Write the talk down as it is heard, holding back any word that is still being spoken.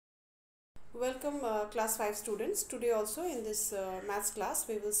Welcome class 5 students. Today also in this maths class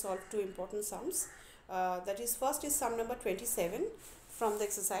we will solve two important sums. That is, first is sum number 27 from the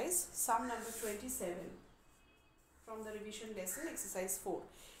exercise, sum number 27 from the revision lesson exercise 4.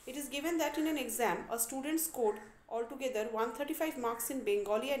 It is given that in an exam a student scored altogether 135 marks in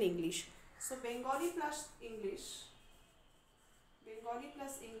Bengali and English. So Bengali plus English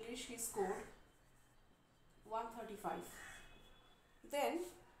he scored 135. Then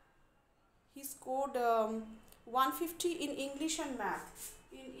he scored 150 in English and math.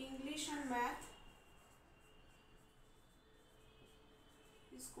 In English and math,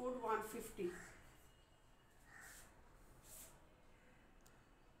 he scored 150.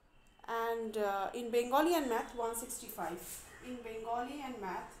 And in Bengali and math, 165. In Bengali and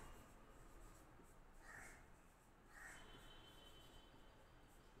math,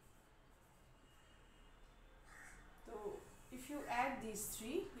 so if you add these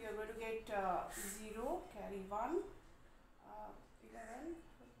three, you are going to get 0, carry 1, 11,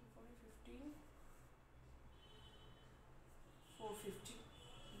 15, 450.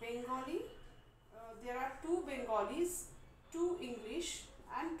 Bengali, there are two Bengalis, two English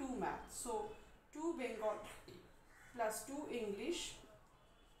and two math. So 2 Bengali plus 2 English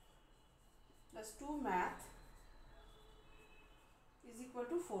plus 2 math is equal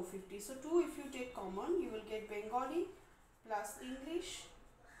to 450. So 2 if you take common, you will get Bengali plus English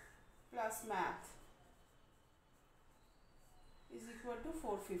plus math is equal to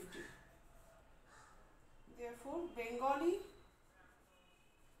 450. Therefore, Bengali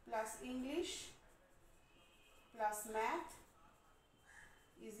plus English plus math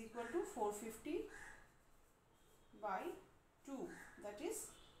is equal to 450 by 2, that is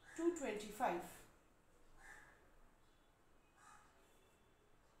 225.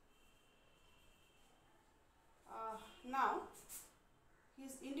 Now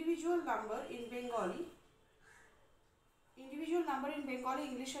his individual number in Bengali,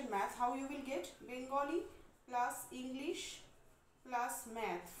 English and math, how you will get? Bengali plus English plus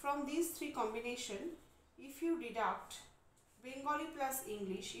math. From these three combination, if you deduct Bengali plus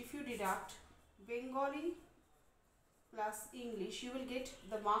English, Bengali plus English, you will get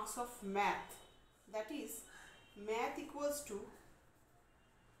the marks of math. That is, math equals to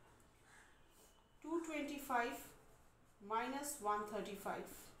 225 minus 135.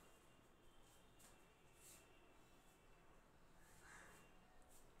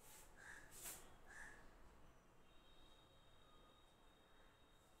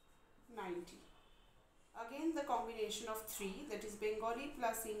 Again the combination of 3, that is Bengali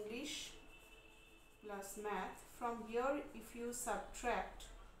plus English plus math. From here, if you subtract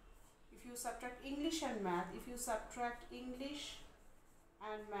English and math,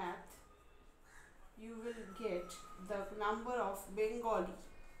 you will get the number of Bengali,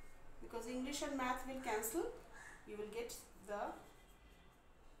 because English and math will cancel. You will get the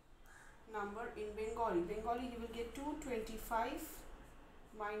number in Bengali. You will get 225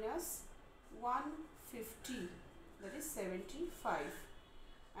 minus 150, that is 75.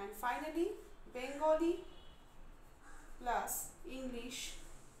 And finally, Bengali plus English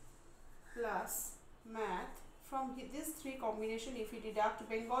plus math. From these three combination, if you deduct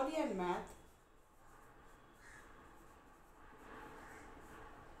Bengali and math,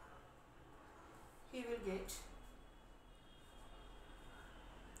 he will get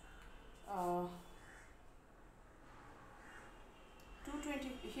 220.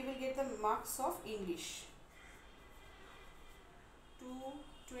 He will get the marks of English.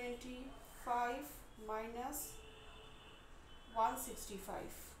 225 minus 165.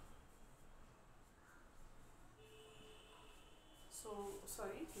 So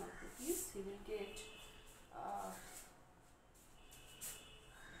sorry, not rupees. He will get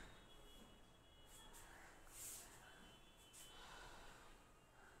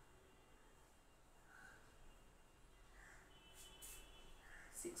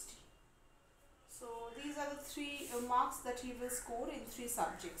 60. So these are the three marks that he will score in 3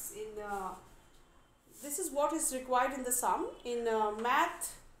 subjects. In this is what is required in the sum. In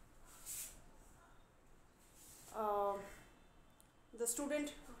math, the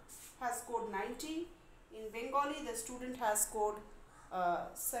student has scored 90. In Bengali, the student has scored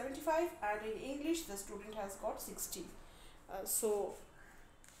 75, and in English, the student has got 60. So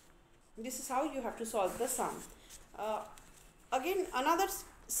this is how you have to solve the sum. Again, another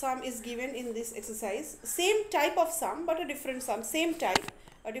sum is given in this exercise. Same type of sum, but a different sum. Same type,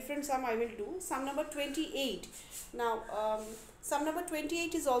 a different sum I will do. Sum number 28. Now, sum number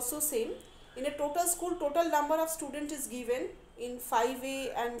 28 is also same. In a total school, total number of students is given in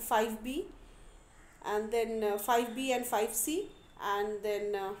 5A and 5B, and then 5B and 5C, and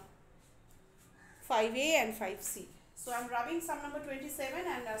then 5a and 5c. So I'm rubbing sum number 27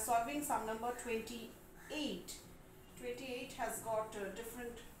 and solving sum number 28. 28 has got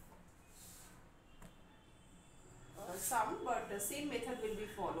different sum, but the same method will be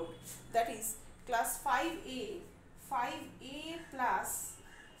followed. That is class 5a plus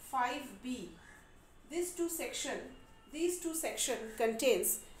 5b. These two section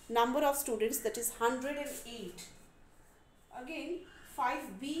contains number of students, that is 108. Again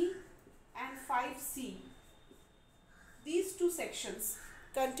 5b and 5c, these two sections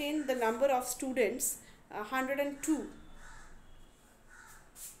contain the number of students 102,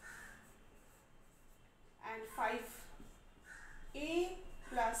 and 5a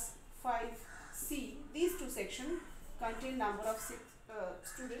plus 5c, these two sections contain number of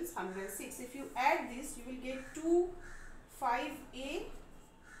students 106. If you add this, you will get 2 5a.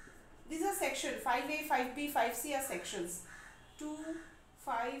 These are section 5a, 5b, 5c are sections. 2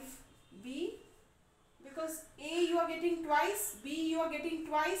 5b, because a you are getting twice, b you are getting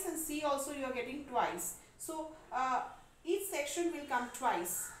twice, and c also you are getting twice. So each section will come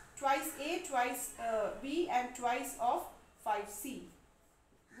twice a, twice b, and twice of 5c.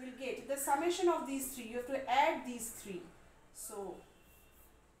 Will get the summation of these three. You have to add these three. So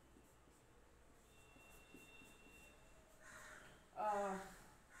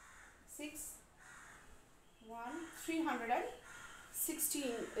 316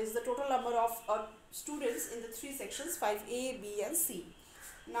 is the total number of students in the three sections 5a, b and c.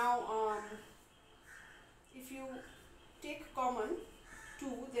 Now if you take common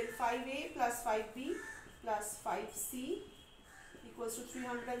 2, then 5a plus 5b plus 5c equals to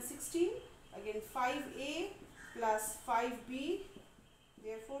 316. Again 5a plus 5b,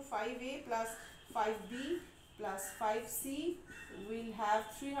 therefore 5a plus 5b plus 5c will have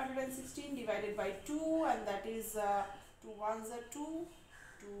 316 divided by 2, and that is 2 1s are 2,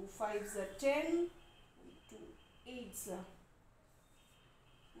 2 5s are 10, 2 8s are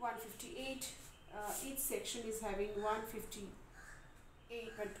 158. Each section is having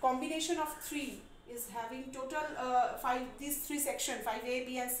 158, but combination of 3 is having total these three sections 5a,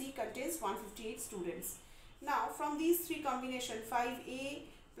 b and c contains 158 students. Now from these three combination 5a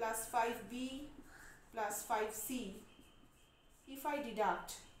plus 5b plus 5c, if I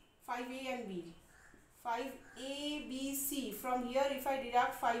deduct 5a and b, 5a, b, c, from here if I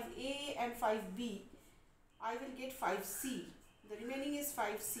deduct 5a and 5b, I will get 5c. The remaining is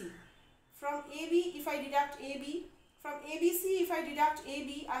 5c. From ab, if I deduct ab, from abc if I deduct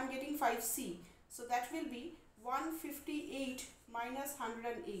ab, I am getting 5c. So that will be 158 minus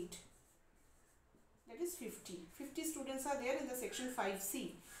 108. That is 50. 50 students are there in the section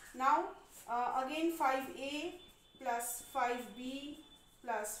 5c. Now again 5a plus 5b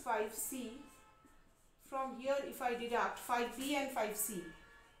plus 5c. From here if I deduct 5b and 5c,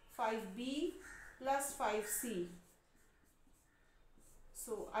 5b plus 5c.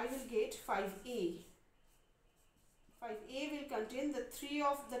 So I will get 5a. 5a will contain the 3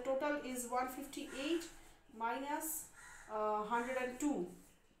 of the total is 158 minus 102.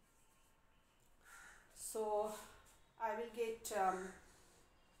 So I will get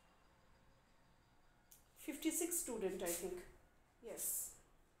 56 student, I think. Yes,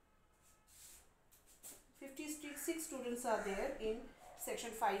 56 students are there in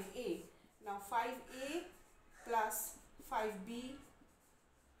section 5a. Now 5a plus 5b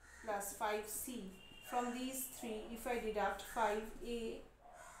plus 5c. From these three, if I deduct 5a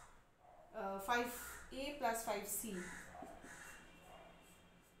plus 5c,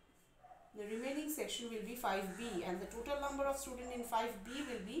 the remaining section will be 5b, and the total number of students in 5b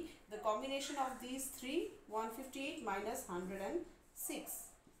will be the combination of these three, 158 minus 106.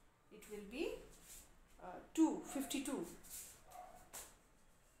 It will be 52.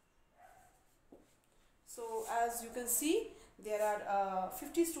 So as you can see, there are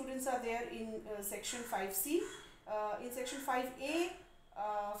 50 students are there in section 5c. In section 5a,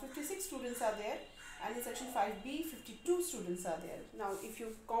 56 students are there, and in section 5b, 52 students are there. Now if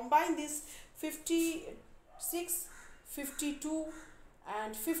you combine this 56, 52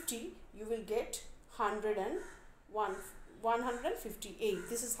 and 50, you will get 158.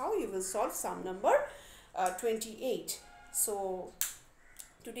 This is how you will solve sum number 28. So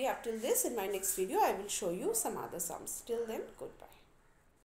today up till this, in my next video I will show you some other sums. Till then, goodbye.